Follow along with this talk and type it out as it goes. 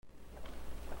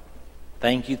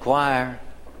Thank you, choir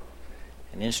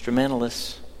and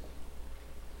instrumentalists.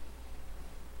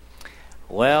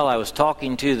 Well, I was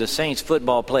talking to the Saints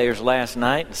football players last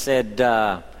night and said,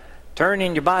 turn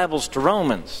in your Bibles to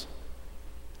Romans.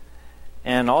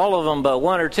 And all of them but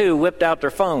one or two whipped out their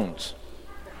phones.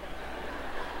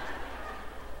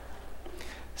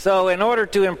 So in order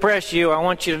to impress you, I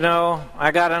want you to know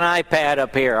I got an iPad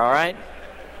up here, all right?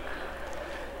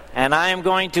 And I am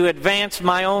going to advance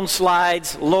my own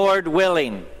slides, Lord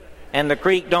willing, and the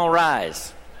creek don't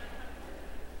rise.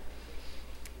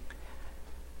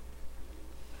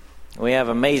 We have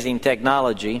amazing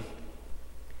technology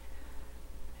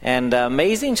and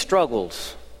amazing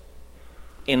struggles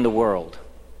in the world.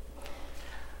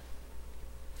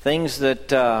 Things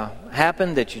that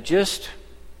happen that you just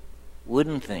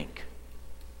wouldn't think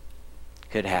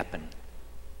could happen.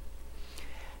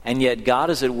 And yet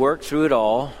God is at work through it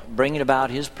all, bringing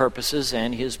about His purposes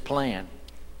and His plan.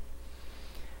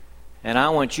 And I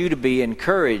want you to be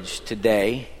encouraged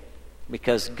today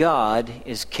because God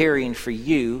is caring for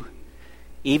you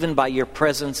even by your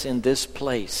presence in this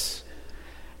place.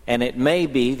 And it may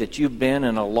be that you've been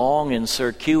in a long and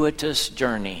circuitous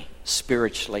journey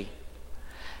spiritually.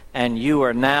 And you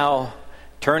are now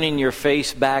turning your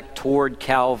face back toward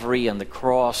Calvary and the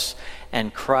cross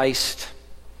and Christ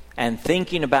and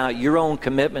thinking about your own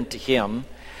commitment to Him.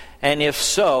 And if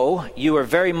so, you are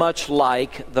very much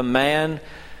like the man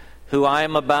who I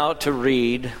am about to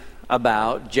read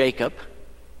about, Jacob,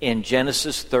 in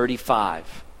Genesis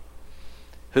 35,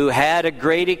 who had a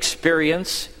great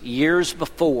experience years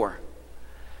before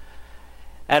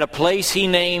at a place he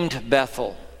named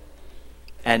Bethel.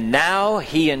 And now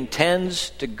he intends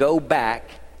to go back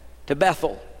to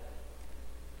Bethel.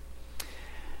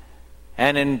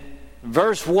 And in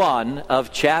verse 1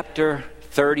 of chapter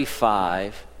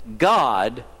 35,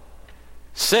 God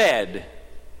said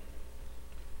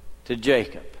to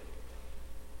Jacob,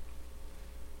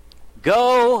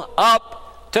 "Go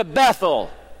up to Bethel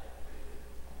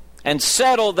and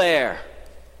settle there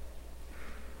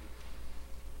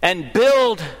and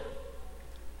build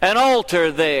an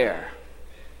altar there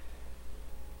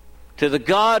to the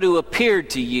God who appeared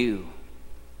to you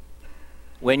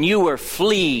when you were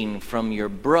fleeing from your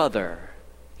brother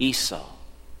Esau."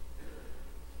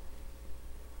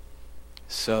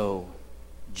 So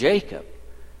Jacob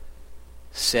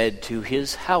said to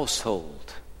his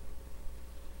household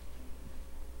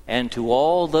and to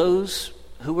all those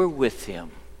who were with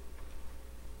him,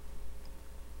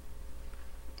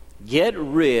 "Get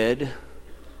rid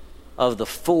of the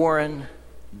foreign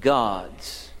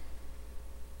gods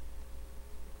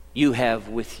you have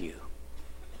with you,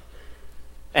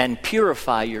 and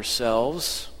purify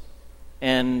yourselves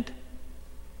and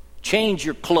change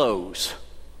your clothes.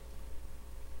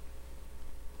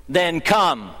 Then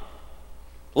come,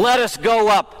 let us go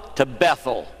up to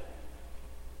Bethel,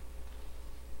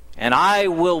 and I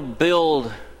will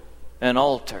build an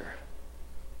altar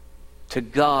to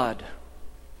God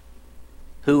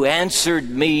who answered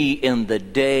me in the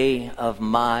day of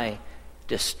my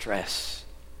distress,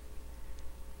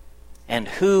 and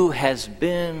who has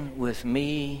been with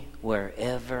me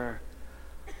wherever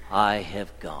I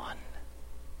have gone."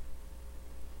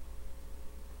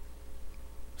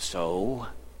 So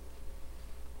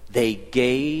they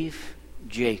gave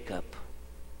Jacob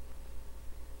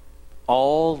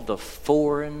all the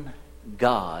foreign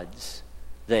gods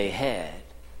they had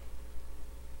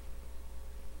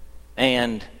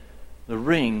and the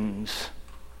rings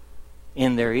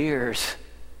in their ears.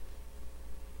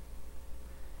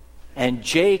 And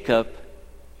Jacob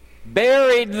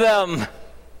buried them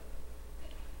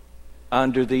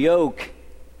under the oak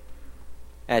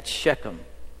at Shechem.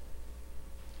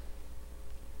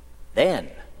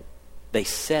 Then they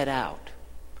set out,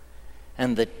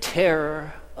 and the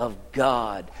terror of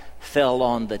God fell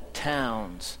on the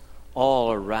towns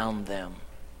all around them,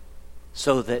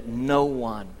 so that no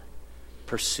one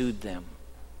pursued them.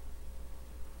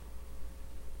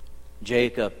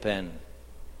 Jacob and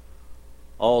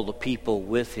all the people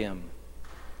with him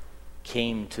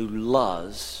came to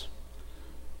Luz,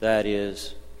 that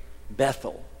is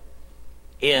Bethel,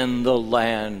 in the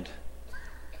land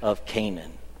of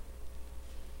Canaan.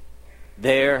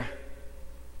 There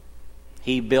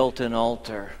he built an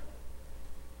altar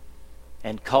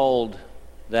and called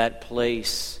that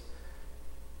place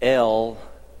El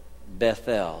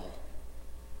Bethel,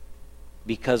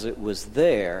 because it was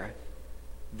there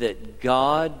that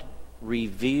God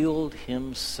revealed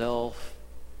Himself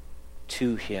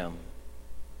to him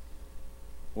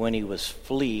when he was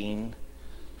fleeing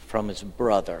from his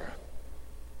brother.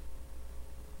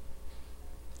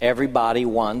 Everybody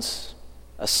wants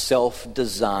a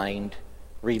self-designed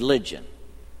religion.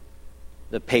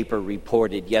 The paper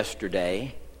reported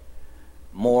yesterday,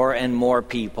 more and more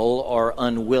people are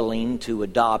unwilling to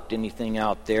adopt anything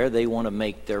out there. They want to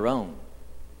make their own.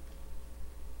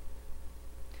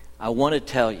 I want to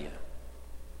tell you,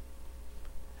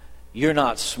 you're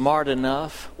not smart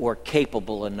enough or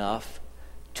capable enough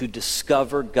to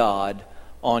discover God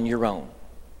on your own.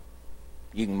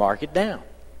 You can mark it down.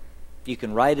 You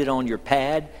can write it on your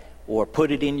pad or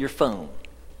put it in your phone.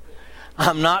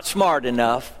 I'm not smart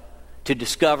enough to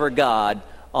discover God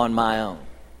on my own.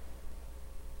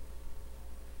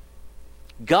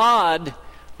 God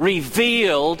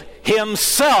revealed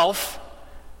himself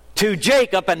to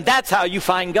Jacob, and that's how you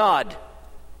find God.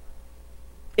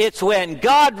 It's when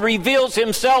God reveals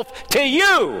himself to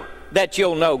you that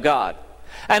you'll know God.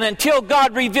 And until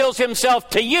God reveals himself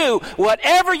to you,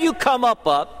 whatever you come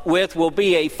up with will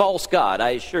be a false God,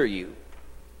 I assure you.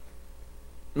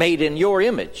 Made in your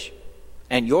image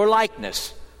and your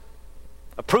likeness.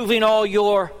 Approving all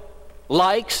your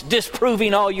likes,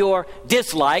 disproving all your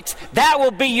dislikes. That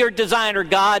will be your designer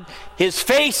God. His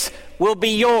face will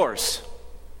be yours.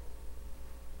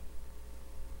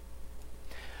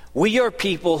 We are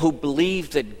people who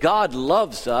believe that God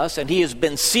loves us, and he has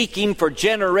been seeking for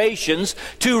generations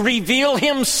to reveal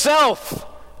himself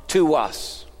to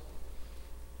us,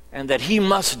 and that he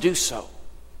must do so,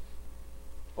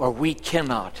 or we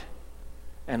cannot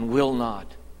and will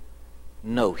not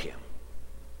know him.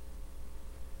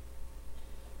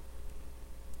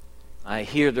 I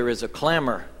hear there is a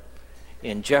clamor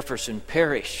in Jefferson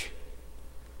Parish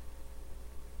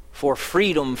for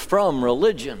freedom from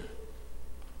religion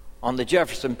on the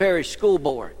Jefferson Parish School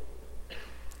Board.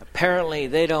 Apparently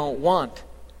they don't want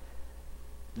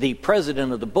the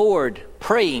president of the board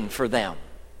praying for them.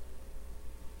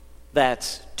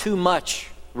 That's too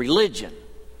much religion,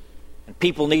 and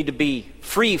people need to be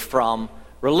free from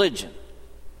religion.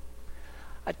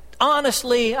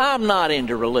 Honestly, I'm not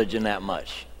into religion that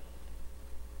much.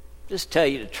 Just tell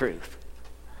you the truth.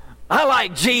 I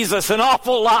like Jesus an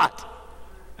awful lot.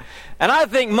 And I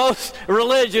think most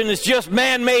religion is just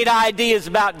man-made ideas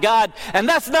about God, and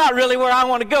that's not really where I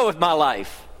want to go with my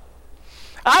life.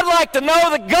 I'd like to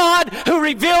know the God who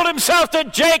revealed himself to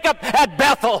Jacob at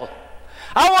Bethel.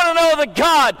 I want to know the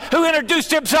God who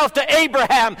introduced himself to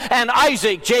Abraham and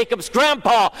Isaac, Jacob's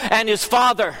grandpa and his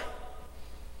father.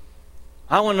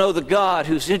 I want to know the God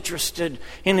who's interested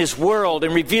in his world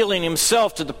and revealing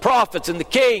himself to the prophets and the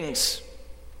kings,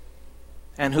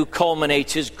 and who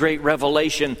culminates his great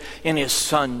revelation in his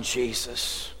Son,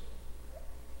 Jesus,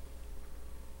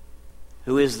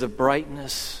 who is the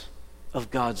brightness of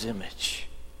God's image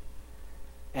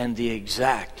and the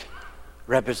exact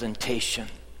representation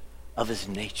of his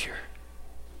nature,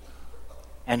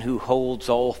 and who holds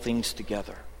all things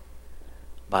together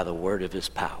by the word of his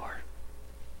power.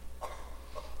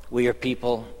 We are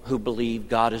people who believe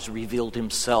God has revealed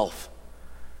himself,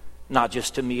 not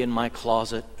just to me in my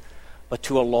closet, but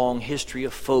to a long history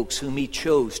of folks whom he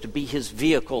chose to be his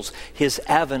vehicles, his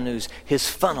avenues, his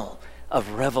funnel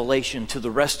of revelation to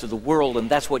the rest of the world. And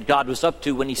that's what God was up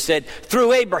to when he said,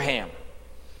 through Abraham,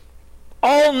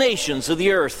 all nations of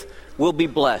the earth will be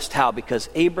blessed. How? Because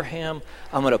Abraham,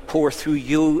 I'm going to pour through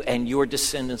you and your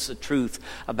descendants the truth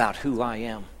about who I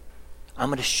am. I'm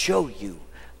going to show you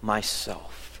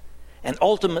myself and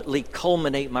ultimately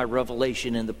culminate my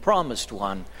revelation in the promised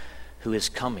one who is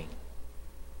coming.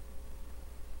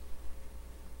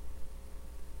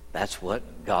 That's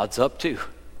what God's up to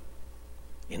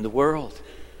in the world.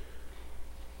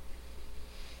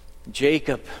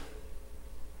 Jacob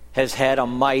has had a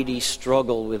mighty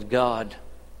struggle with God.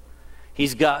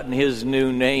 He's gotten his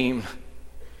new name,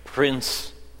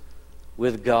 Prince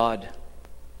with God.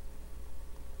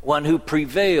 One who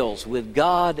prevails with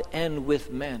God and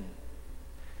with men.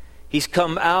 He's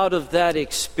come out of that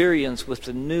experience with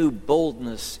a new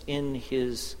boldness in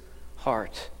his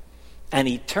heart. And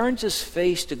he turns his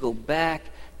face to go back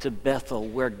to Bethel,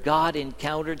 where God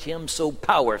encountered him so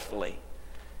powerfully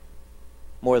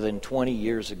more than 20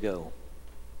 years ago.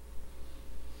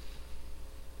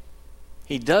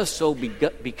 He does so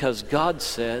because God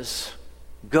says,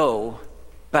 go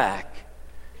back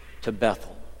to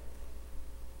Bethel.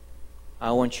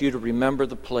 I want you to remember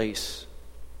the place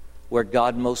where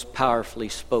God most powerfully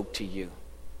spoke to you,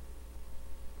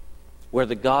 where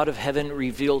the God of heaven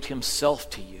revealed himself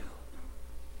to you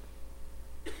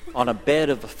on a bed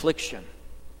of affliction,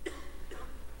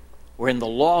 or in the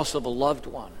loss of a loved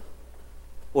one,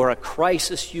 or a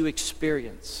crisis you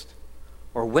experienced,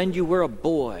 or when you were a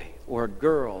boy or a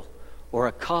girl or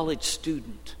a college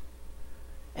student,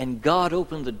 and God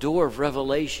opened the door of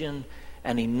revelation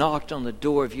and He knocked on the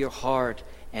door of your heart,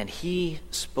 and He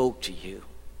spoke to you.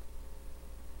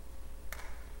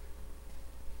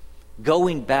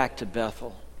 Going back to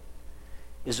Bethel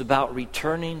is about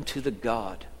returning to the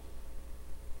God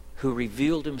who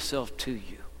revealed Himself to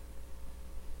you.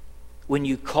 When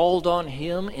you called on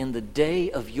Him in the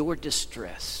day of your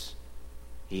distress,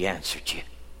 He answered you.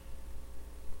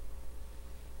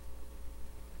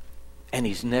 And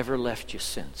He's never left you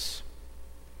since.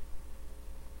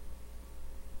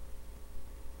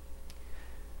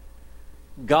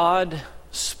 God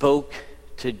spoke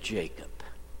to Jacob.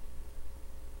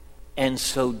 And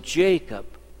so Jacob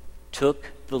took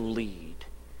the lead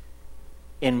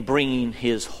in bringing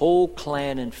his whole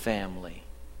clan and family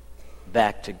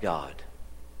back to God.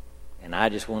 And I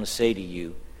just want to say to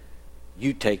you,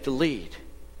 you take the lead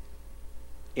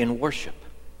in worship.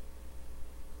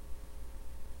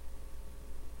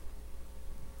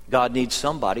 God needs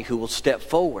somebody who will step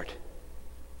forward,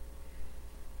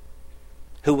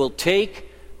 who will take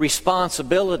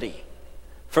responsibility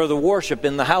for the worship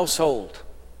in the household,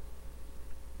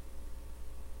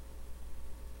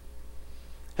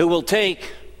 who will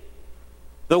take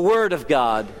the Word of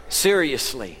God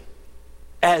seriously,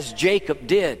 as Jacob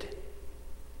did,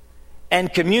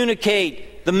 and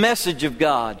communicate the message of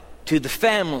God to the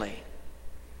family.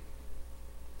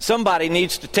 Somebody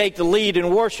needs to take the lead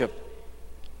in worship.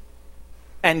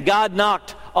 And God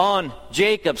knocked on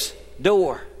Jacob's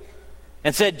door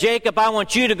and said, Jacob, I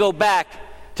want you to go back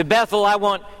to Bethel. I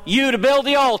want you to build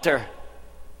the altar.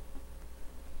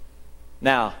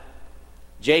 Now,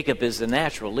 Jacob is the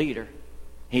natural leader.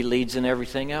 He leads in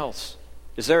everything else.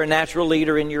 Is there a natural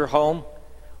leader in your home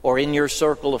or in your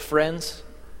circle of friends?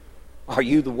 Are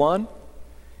you the one?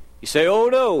 You say, oh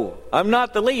no, I'm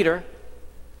not the leader.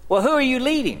 Well, who are you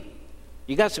leading?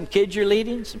 You got some kids you're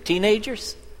leading? Some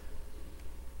teenagers?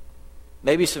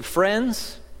 Maybe some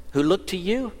friends who look to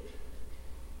you?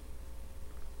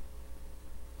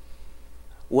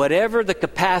 Whatever the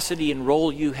capacity and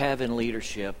role you have in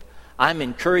leadership, I'm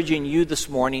encouraging you this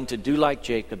morning to do like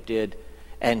Jacob did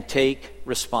and take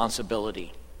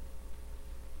responsibility.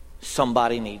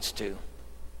 Somebody needs to.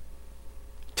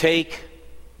 Take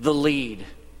the lead,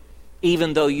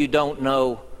 even though you don't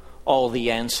know all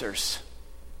the answers.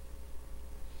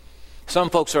 Some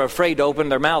folks are afraid to open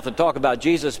their mouth and talk about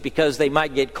Jesus because they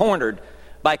might get cornered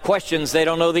by questions they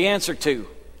don't know the answer to.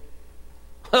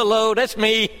 Hello, that's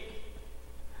me.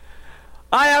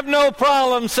 I have no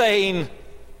problem saying,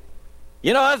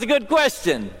 that's a good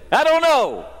question. I don't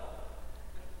know.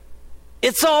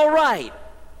 It's all right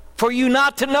for you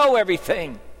not to know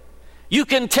everything. You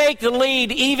can take the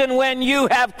lead even when you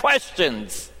have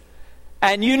questions.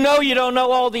 And you don't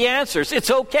know all the answers. It's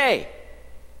okay.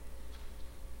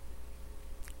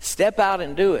 Step out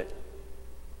and do it.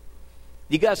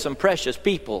 You got some precious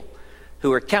people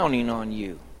who are counting on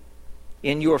you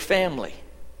in your family.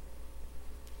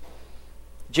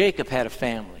 Jacob had a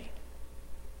family.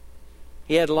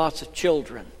 He had lots of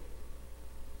children.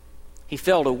 He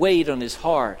felt a weight on his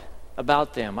heart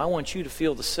about them. I want you to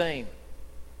feel the same.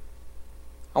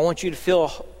 I want you to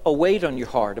feel a weight on your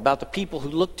heart about the people who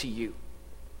look to you,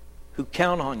 who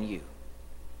count on you,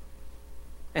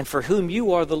 and for whom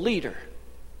you are the leader.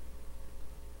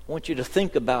 I want you to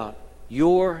think about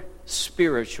your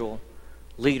spiritual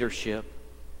leadership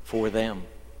for them.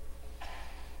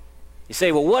 You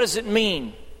say, well, what does it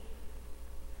mean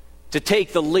to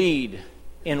take the lead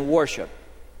in worship?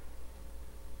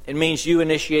 It means you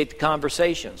initiate the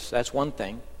conversations. That's one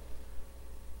thing.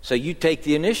 So you take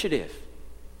the initiative.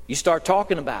 You start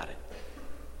talking about it.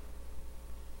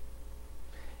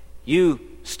 You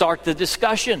start the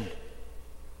discussion.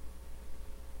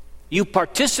 You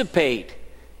participate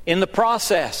in the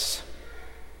process.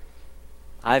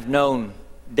 I've known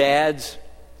dads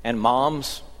and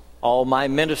moms, all my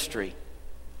ministry,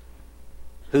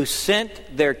 who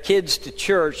sent their kids to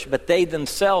church, but they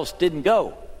themselves didn't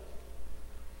go.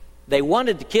 They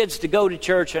wanted the kids to go to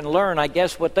church and learn, I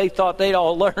guess, what they thought they'd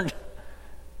all learned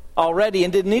already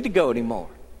and didn't need to go anymore.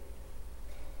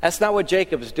 That's not what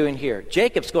Jacob is doing here.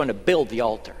 Jacob's going to build the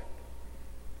altar.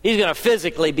 He's going to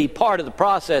physically be part of the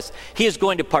process. He is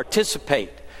going to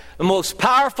participate. The most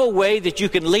powerful way that you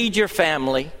can lead your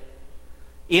family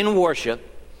in worship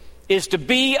is to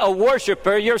be a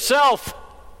worshiper yourself.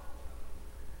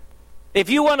 If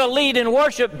you want to lead in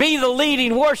worship, be the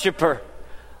leading worshiper.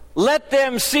 Let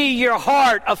them see your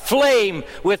heart aflame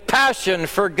with passion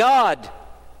for God.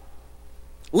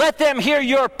 Let them hear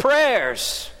your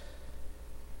prayers.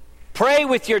 Pray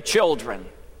with your children.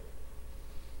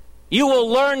 You will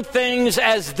learn things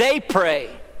as they pray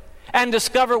and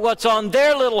discover what's on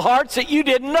their little hearts that you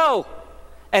didn't know.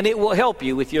 And it will help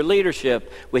you with your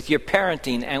leadership, with your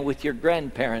parenting, and with your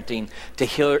grandparenting to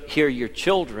hear your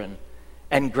children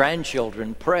and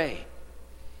grandchildren pray.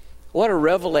 What a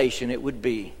revelation it would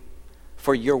be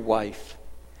for your wife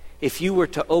if you were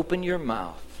to open your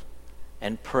mouth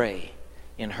and pray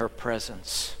in her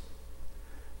presence.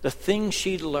 The things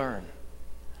she'd learn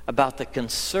about the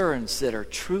concerns that are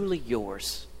truly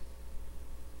yours,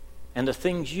 and the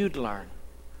things you'd learn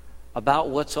about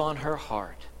what's on her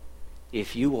heart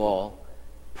if you all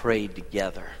prayed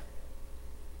together.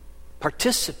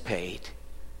 Participate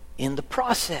in the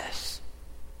process.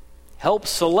 Help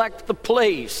select the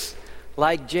place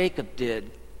like Jacob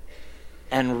did,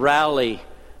 and rally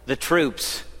the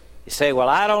troops. You say, well,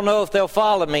 I don't know if they'll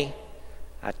follow me.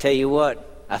 I tell you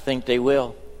what, I think they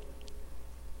will.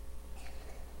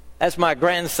 That's my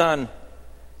grandson,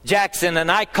 Jackson, and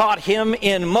I caught him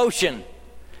in motion.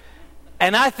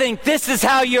 And I think this is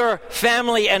how your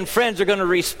family and friends are going to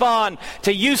respond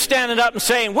to you standing up and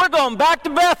saying, we're going back to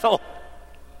Bethel.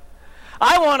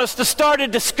 I want us to start a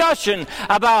discussion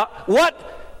about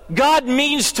what God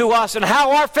means to us and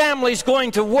how our family's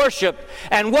going to worship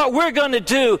and what we're going to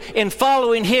do in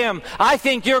following Him. I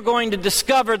think you're going to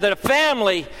discover that a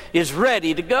family is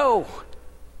ready to go.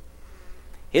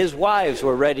 His wives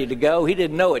were ready to go. He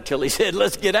didn't know it till he said,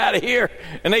 let's get out of here.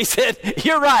 And they said,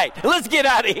 you're right, let's get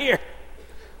out of here.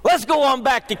 Let's go on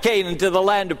back to Canaan, to the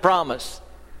land of promise.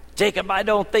 Jacob, I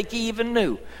don't think he even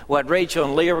knew what Rachel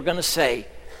and Leah were going to say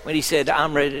when he said,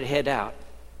 I'm ready to head out.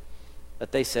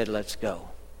 But they said, let's go.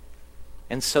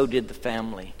 And so did the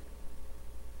family.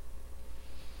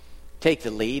 Take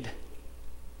the lead.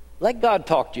 Let God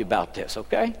talk to you about this,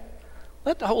 okay?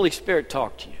 Let the Holy Spirit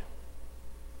talk to you.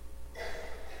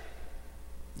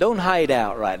 Don't hide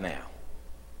out right now.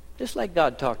 Just let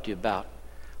God talk to you about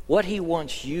what He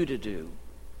wants you to do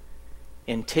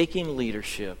in taking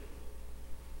leadership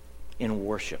in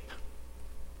worship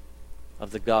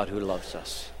of the God who loves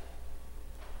us.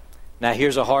 Now,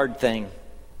 here's a hard thing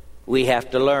we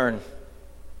have to learn.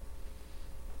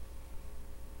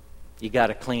 You got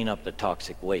to clean up the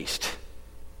toxic waste.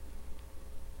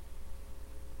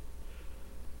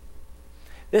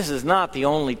 This is not the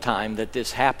only time that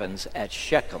this happens at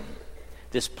Shechem,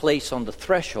 this place on the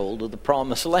threshold of the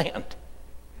promised land.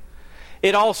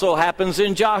 It also happens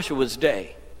in Joshua's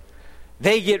day.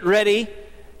 They get ready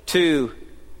to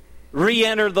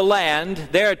re-enter the land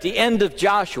there at the end of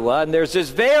Joshua, and there's this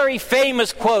very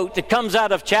famous quote that comes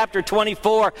out of chapter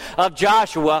 24 of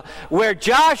Joshua, where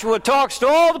Joshua talks to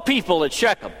all the people at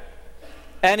Shechem,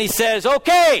 and he says,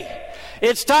 okay,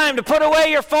 it's time to put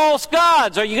away your false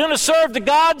gods. Are you going to serve the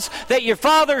gods that your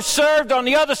fathers served on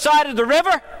the other side of the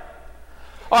river?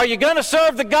 Are you going to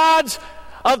serve the gods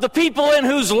of the people in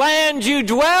whose land you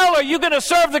dwell? Or are you going to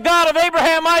serve the God of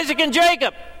Abraham, Isaac, and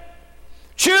Jacob?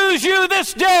 Choose you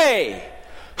this day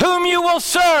whom you will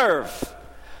serve.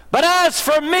 But as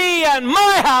for me and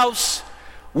my house,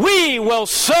 we will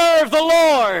serve the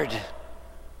Lord.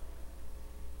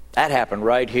 That happened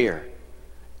right here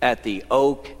at the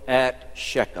oak at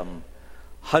Shechem,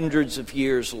 hundreds of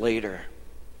years later.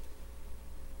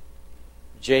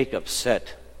 Jacob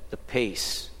set the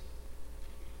pace.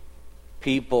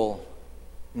 People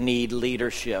need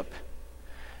leadership.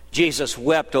 Jesus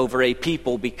wept over a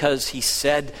people because he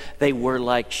said they were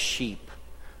like sheep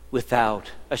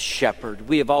without a shepherd.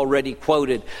 We have already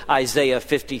quoted Isaiah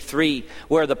 53,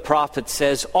 where the prophet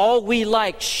says, all we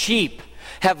like sheep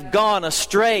have gone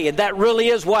astray. And that really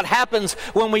is what happens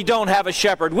when we don't have a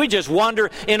shepherd. We just wander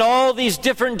in all these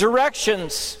different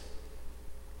directions.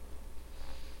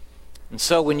 And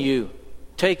so when you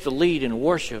take the lead in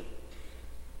worship,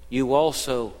 you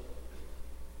also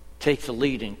take the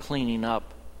lead in cleaning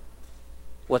up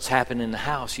what's happened in the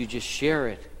house. You just share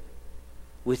it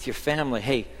with your family.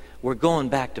 Hey, we're going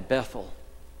back to Bethel.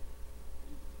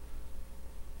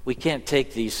 We can't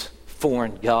take these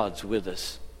foreign gods with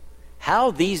us.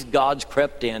 How these gods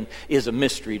crept in is a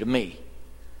mystery to me.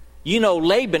 You know,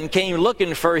 Laban came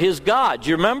looking for his gods,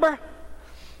 you remember?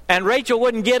 And Rachel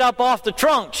wouldn't get up off the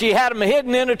trunk. She had them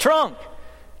hidden in a trunk.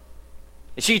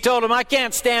 She told him, I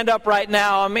can't stand up right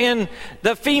now. I'm in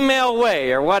the female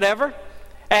way or whatever.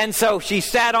 And so she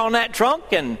sat on that trunk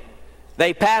and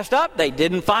they passed up. They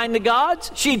didn't find the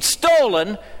gods. She'd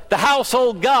stolen the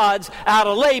household gods out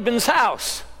of Laban's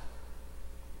house.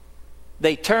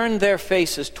 They turned their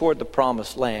faces toward the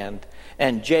promised land,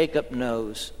 and Jacob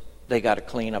knows they got to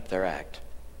clean up their act.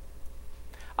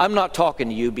 I'm not talking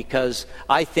to you because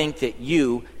I think that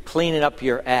you cleaning up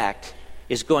your act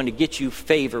is going to get you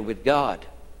favor with God.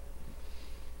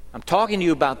 I'm talking to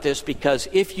you about this because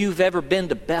if you've ever been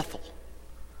to Bethel,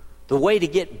 the way to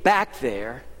get back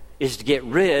there is to get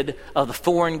rid of the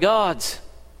foreign gods.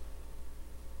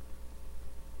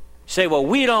 You say, well,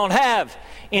 we don't have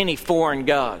any foreign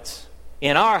gods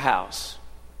in our house.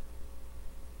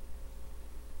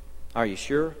 Are you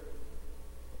sure?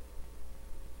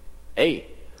 Hey,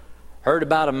 heard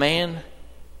about a man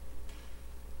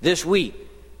this week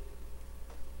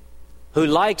who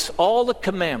likes all the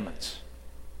commandments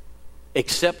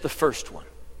except the first one.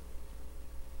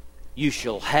 You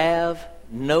shall have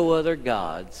no other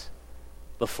gods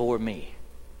before me.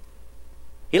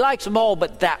 He likes them all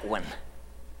but that one.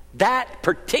 That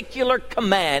particular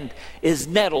command is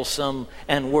nettlesome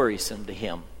and worrisome to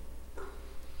him.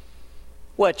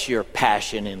 What's your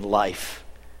passion in life?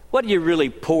 What are you really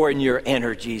pouring your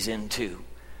energies into?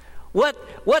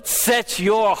 What sets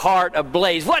your heart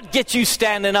ablaze? What gets you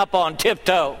standing up on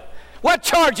tiptoe? What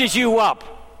charges you up?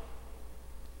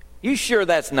 You sure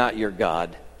that's not your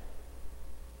God?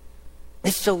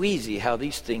 It's so easy how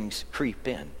these things creep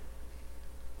in.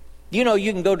 You know,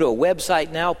 you can go to a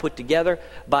website now put together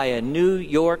by a New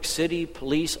York City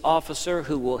police officer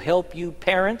who will help you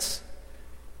parents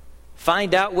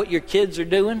find out what your kids are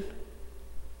doing,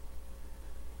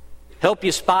 help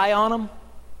you spy on them.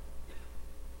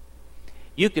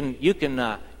 You can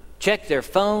check their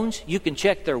phones. You can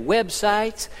check their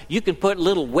websites. You can put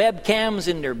little webcams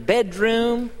in their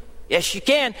bedroom. Yes, you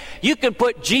can. You can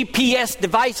put GPS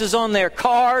devices on their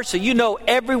cars so you know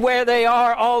everywhere they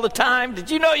are all the time.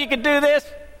 Did you know you could do this?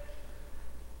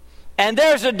 And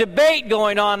there's a debate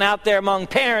going on out there among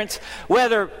parents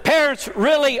whether parents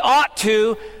really ought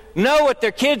to know what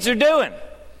their kids are doing.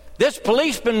 This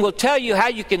policeman will tell you how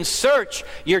you can search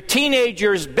your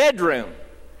teenager's bedroom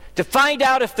to find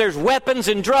out if there's weapons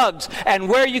and drugs and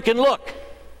where you can look.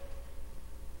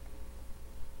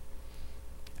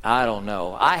 I don't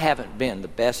know. I haven't been the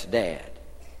best dad.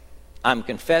 I'm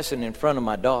confessing in front of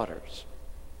my daughters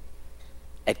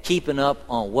at keeping up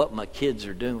on what my kids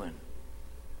are doing.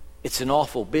 It's an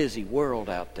awful busy world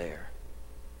out there.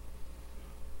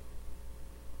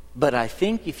 But I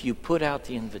think if you put out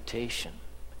the invitation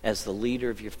as the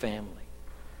leader of your family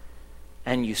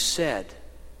and you said,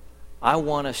 I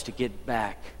want us to get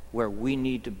back where we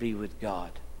need to be with God,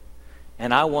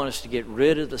 and I want us to get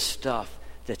rid of the stuff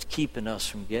that's keeping us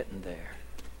from getting there,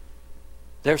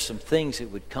 there's some things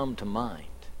that would come to mind.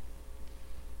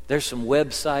 There's some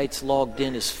websites logged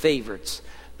in as favorites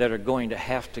that are going to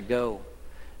have to go.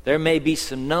 There may be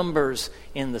some numbers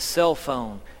in the cell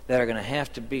phone that are going to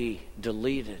have to be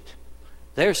deleted.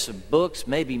 There's some books,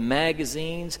 maybe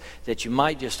magazines, that you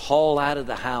might just haul out of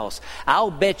the house. I'll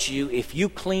bet you if you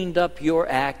cleaned up your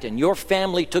act and your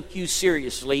family took you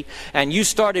seriously and you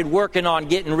started working on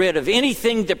getting rid of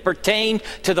anything that pertained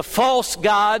to the false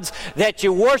gods that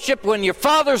you worshiped when your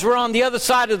fathers were on the other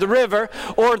side of the river,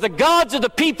 or the gods of the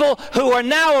people who are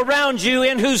now around you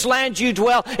in whose land you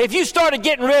dwell, if you started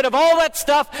getting rid of all that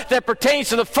stuff that pertains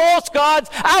to the false gods,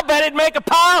 I'll bet it'd make a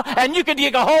pile and you could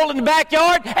dig a hole in the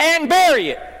backyard and bury it.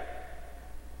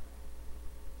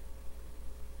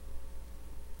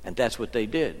 And that's what they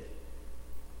did.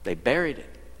 They buried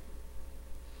it.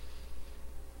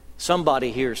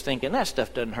 Somebody here is thinking, that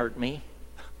stuff doesn't hurt me.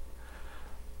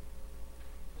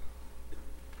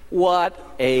 What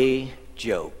a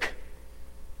joke.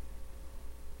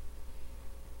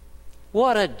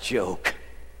 What a joke.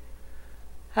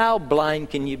 How blind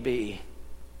can you be?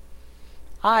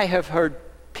 I have heard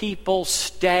people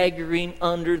staggering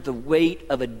under the weight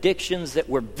of addictions that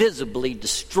were visibly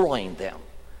destroying them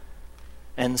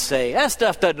and say, that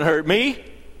stuff doesn't hurt me.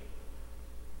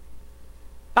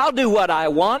 I'll do what I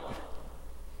want.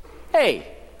 Hey,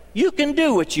 you can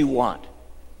do what you want.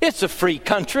 It's a free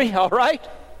country, all right?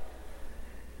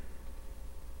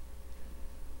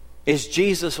 Is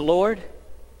Jesus Lord?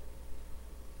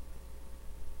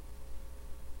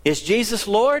 Is Jesus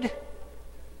Lord?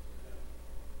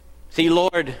 Is he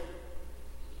Lord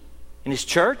in his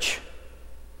church?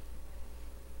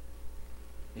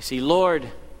 Is he Lord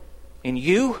in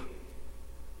you?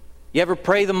 You ever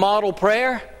pray the model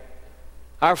prayer?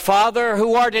 Our Father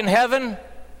who art in heaven,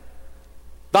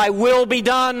 thy will be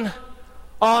done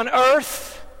on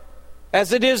earth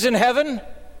as it is in heaven.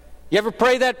 You ever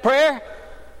pray that prayer?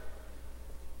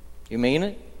 You mean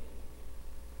it?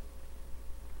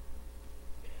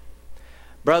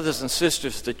 Brothers and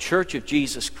sisters, the Church of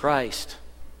Jesus Christ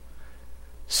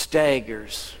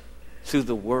staggers through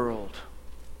the world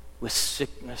with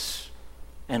sickness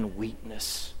and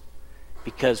weakness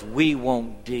because we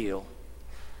won't deal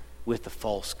with the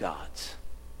false gods.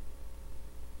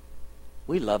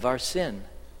 We love our sin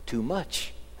too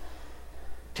much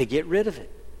to get rid of it,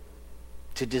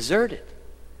 to desert it,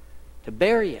 to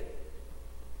bury it.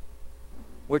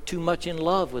 We're too much in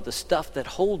love with the stuff that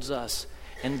holds us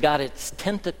and got its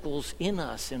tentacles in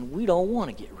us, and we don't want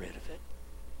to get rid of it.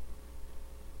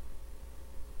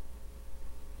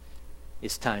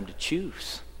 It's time to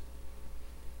choose.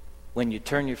 When you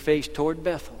turn your face toward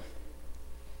Bethel,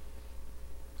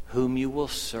 whom you will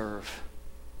serve.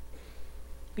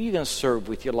 Who are you going to serve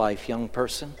with your life, young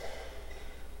person?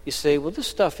 You say, well, this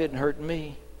stuff isn't hurting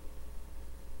me.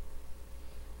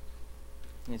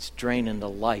 It's draining the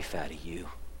life out of you.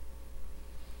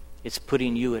 It's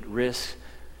putting you at risk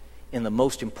in the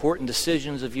most important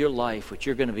decisions of your life, which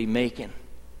you're going to be making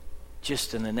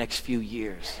just in the next few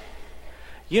years.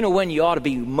 You know when you ought to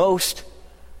be most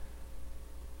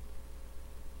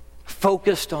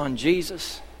focused on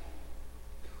Jesus,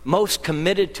 most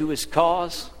committed to his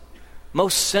cause,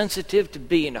 most sensitive to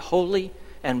being holy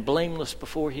and blameless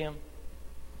before him?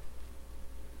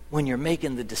 When you're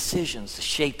making the decisions to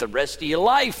shape the rest of your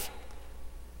life.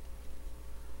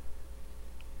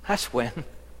 That's when.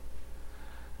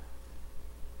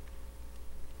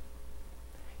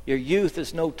 Your youth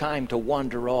is no time to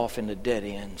wander off into dead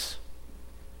ends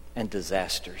and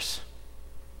disasters.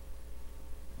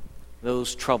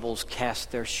 Those troubles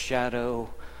cast their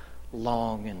shadow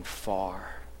long and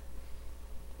far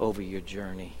over your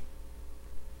journey.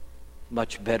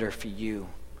 Much better for you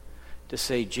to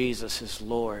say Jesus is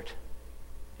Lord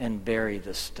and bury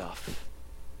the stuff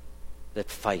that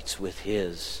fights with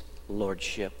his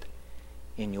lordship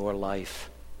in your life.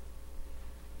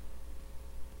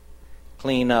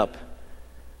 Clean up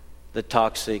the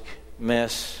toxic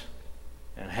mess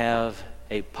and have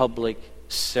a public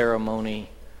ceremony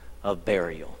of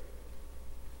burial.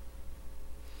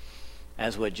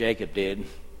 That's what Jacob did.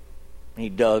 He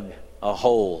dug a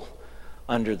hole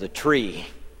under the tree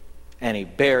and he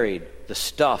buried the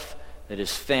stuff that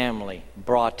his family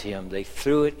brought to him. They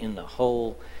threw it in the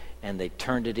hole and they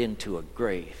turned it into a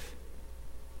grave.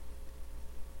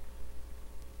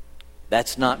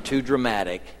 That's not too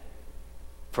dramatic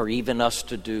for even us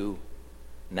to do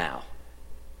now.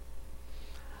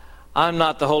 I'm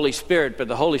not the Holy Spirit, but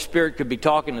the Holy Spirit could be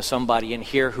talking to somebody in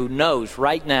here who knows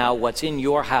right now what's in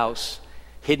your house,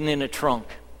 hidden in a trunk,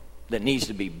 that needs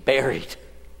to be buried.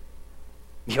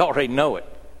 You already know it.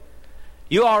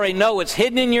 You already know it's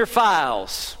hidden in your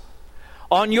files,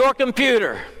 on your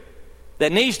computer,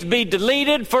 that needs to be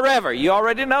deleted forever. You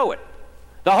already know it.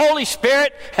 The Holy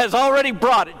Spirit has already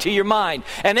brought it to your mind.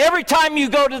 And every time you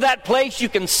go to that place, you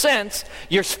can sense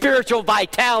your spiritual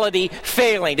vitality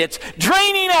failing. It's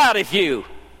draining out of you.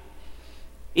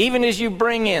 Even as you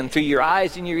bring in through your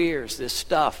eyes and your ears this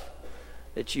stuff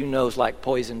that you know is like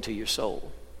poison to your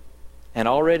soul. And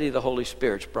already the Holy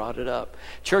Spirit's brought it up.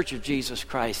 Church of Jesus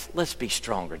Christ, let's be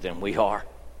stronger than we are.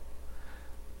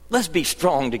 Let's be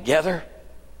strong together.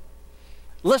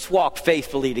 Let's walk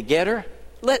faithfully together.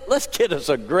 Let's get us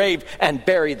a grave and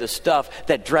bury the stuff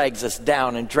that drags us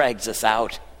down and drags us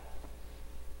out.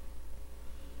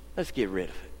 Let's get rid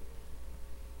of it.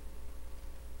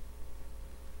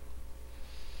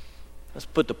 Let's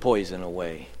put the poison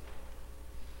away.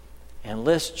 And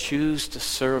let's choose to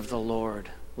serve the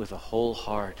Lord with a whole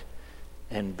heart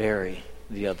and bury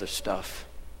the other stuff.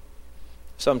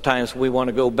 Sometimes we want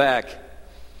to go back,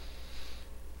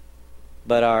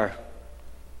 but our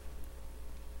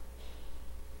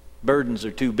burdens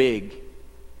are too big.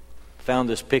 Found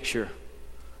this picture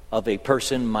of a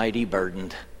person mighty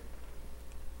burdened.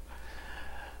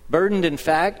 Burdened, in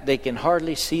fact, they can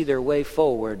hardly see their way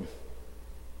forward.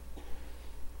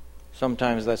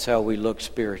 Sometimes that's how we look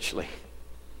spiritually.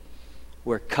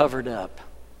 We're covered up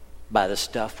by the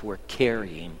stuff we're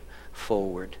carrying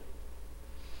forward.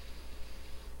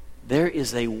 There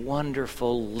is a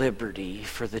wonderful liberty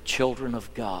for the children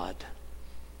of God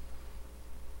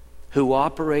who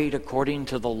operate according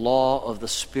to the law of the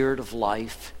Spirit of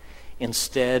life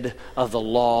instead of the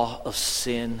law of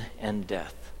sin and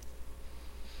death.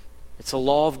 It's a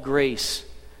law of grace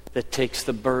that takes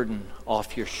the burden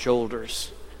off your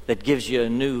shoulders, that gives you a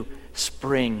new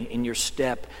spring in your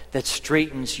step, that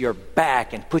straightens your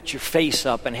back and puts your face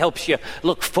up and helps you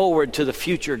look forward to the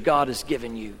future God has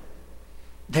given you.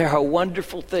 There are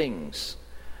wonderful things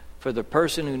for the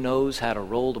person who knows how to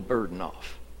roll the burden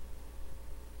off.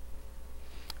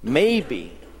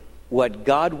 Maybe what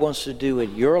God wants to do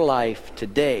in your life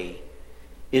today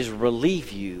is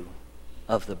relieve you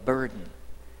of the burden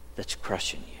that's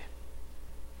crushing you.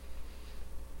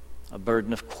 A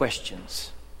burden of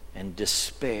questions and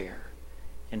despair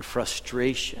and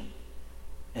frustration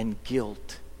and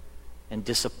guilt and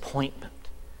disappointment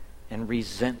and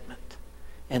resentment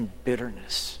and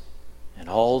bitterness and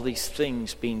all these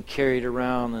things being carried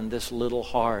around in this little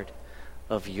heart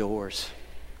of yours.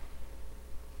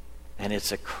 And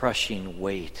it's a crushing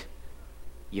weight.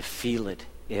 You feel it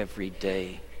every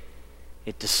day.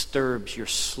 It disturbs your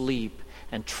sleep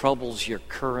and troubles your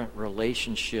current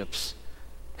relationships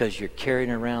because you're carrying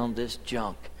around this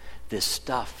junk, this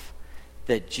stuff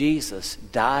that Jesus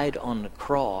died on the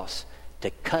cross to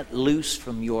cut loose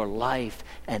from your life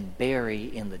and bury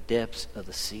in the depths of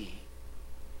the sea.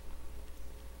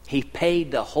 He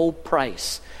paid the whole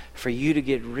price for you to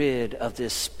get rid of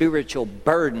this spiritual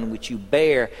burden which you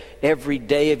bear every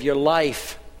day of your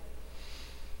life.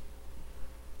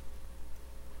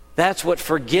 That's what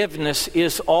forgiveness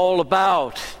is all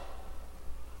about.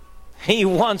 He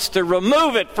wants to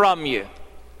remove it from you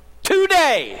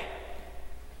today.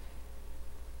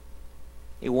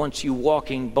 He wants you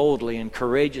walking boldly and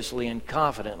courageously and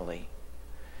confidently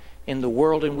in the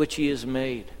world in which He is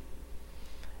made,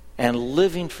 and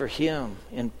living for Him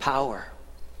in power,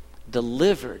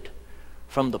 delivered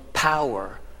from the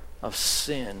power of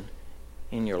sin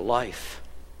in your life.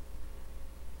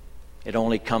 It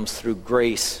only comes through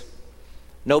grace.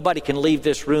 Nobody can leave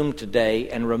this room today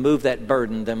and remove that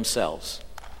burden themselves.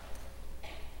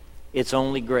 It's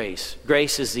only grace.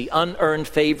 Grace is the unearned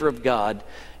favor of God.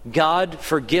 God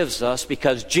forgives us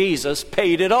because Jesus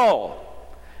paid it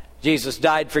all. Jesus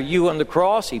died for you on the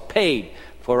cross. He paid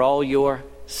for all your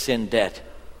sin debt.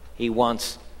 He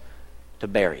wants to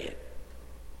bury it.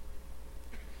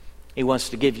 He wants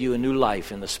to give you a new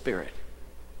life in the Spirit.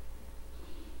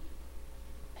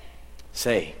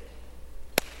 Say,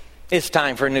 it's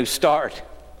time for a new start.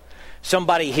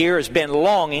 Somebody here has been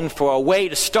longing for a way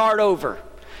to start over.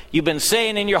 You've been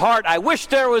saying in your heart, I wish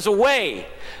there was a way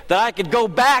that I could go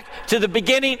back to the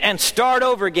beginning and start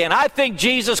over again. I think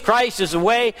Jesus Christ is a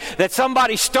way that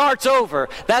somebody starts over.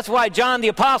 That's why John the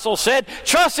Apostle said,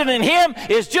 trusting in Him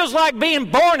is just like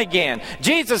being born again.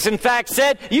 Jesus, in fact,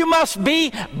 said, you must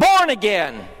be born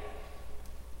again.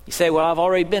 You say, well, I've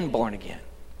already been born again.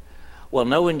 Well,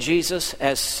 knowing Jesus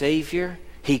as Savior,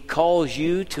 He calls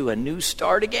you to a new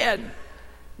start again.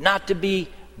 Not to be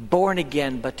born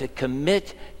again, but to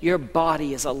commit your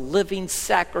body as a living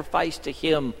sacrifice to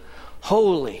Him,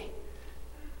 holy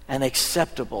and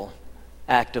acceptable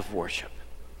act of worship.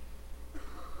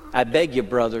 I beg you,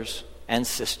 brothers and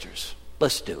sisters,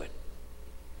 let's do it.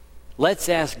 Let's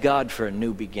ask God for a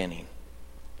new beginning.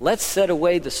 Let's set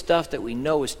away the stuff that we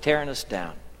know is tearing us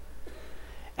down.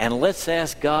 And let's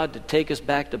ask God to take us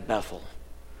back to Bethel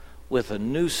with a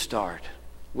new start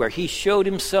where He showed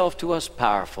Himself to us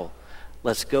powerful.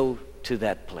 Let's go to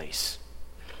that place.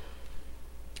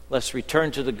 Let's return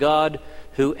to the God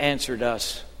who answered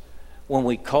us when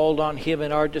we called on Him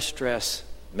in our distress,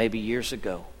 maybe years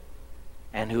ago,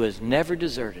 and who has never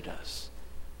deserted us,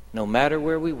 no matter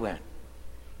where we went,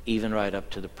 even right up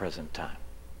to the present time.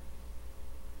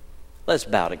 Let's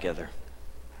bow together.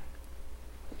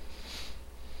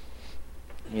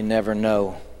 You never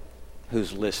know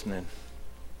who's listening,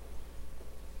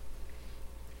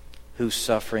 who's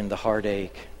suffering the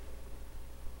heartache.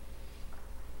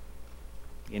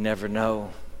 You never know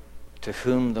to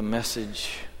whom the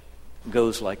message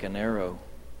goes like an arrow.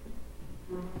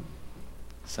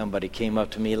 Somebody came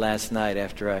up to me last night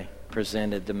after I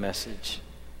presented the message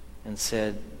and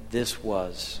said, this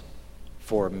was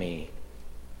for me.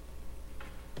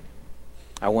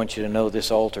 I want you to know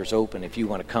this altar's open if you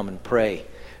want to come and pray.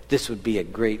 This would be a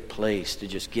great place to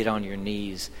just get on your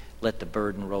knees, let the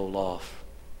burden roll off.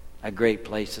 A great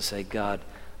place to say, God,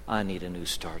 I need a new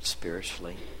start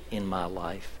spiritually in my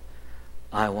life.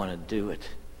 I want to do it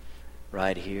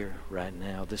right here, right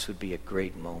now. This would be a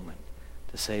great moment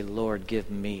to say, Lord, give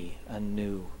me a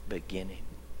new beginning.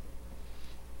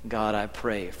 God, I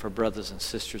pray for brothers and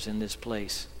sisters in this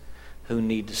place who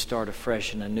need to start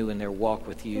afresh and anew in their walk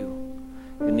with you,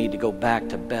 who need to go back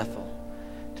to Bethel,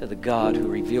 to the God who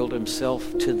revealed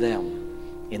Himself to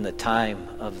them in the time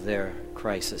of their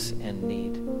crisis and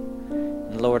need.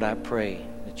 And Lord, I pray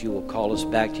that you will call us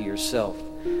back to yourself.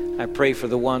 I pray for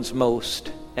the ones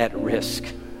most at risk,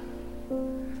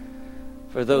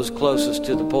 for those closest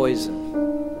to the poison.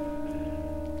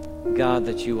 God,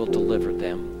 that you will deliver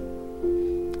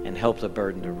them and help the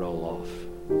burden to roll off.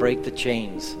 Break the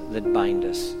chains that bind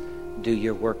us. Do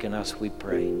your work in us, we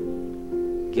pray.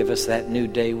 Give us that new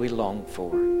day we long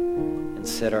for, and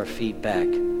set our feet back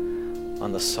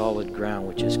on the solid ground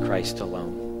which is Christ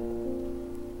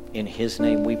alone. In His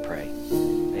name we pray.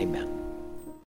 Amen.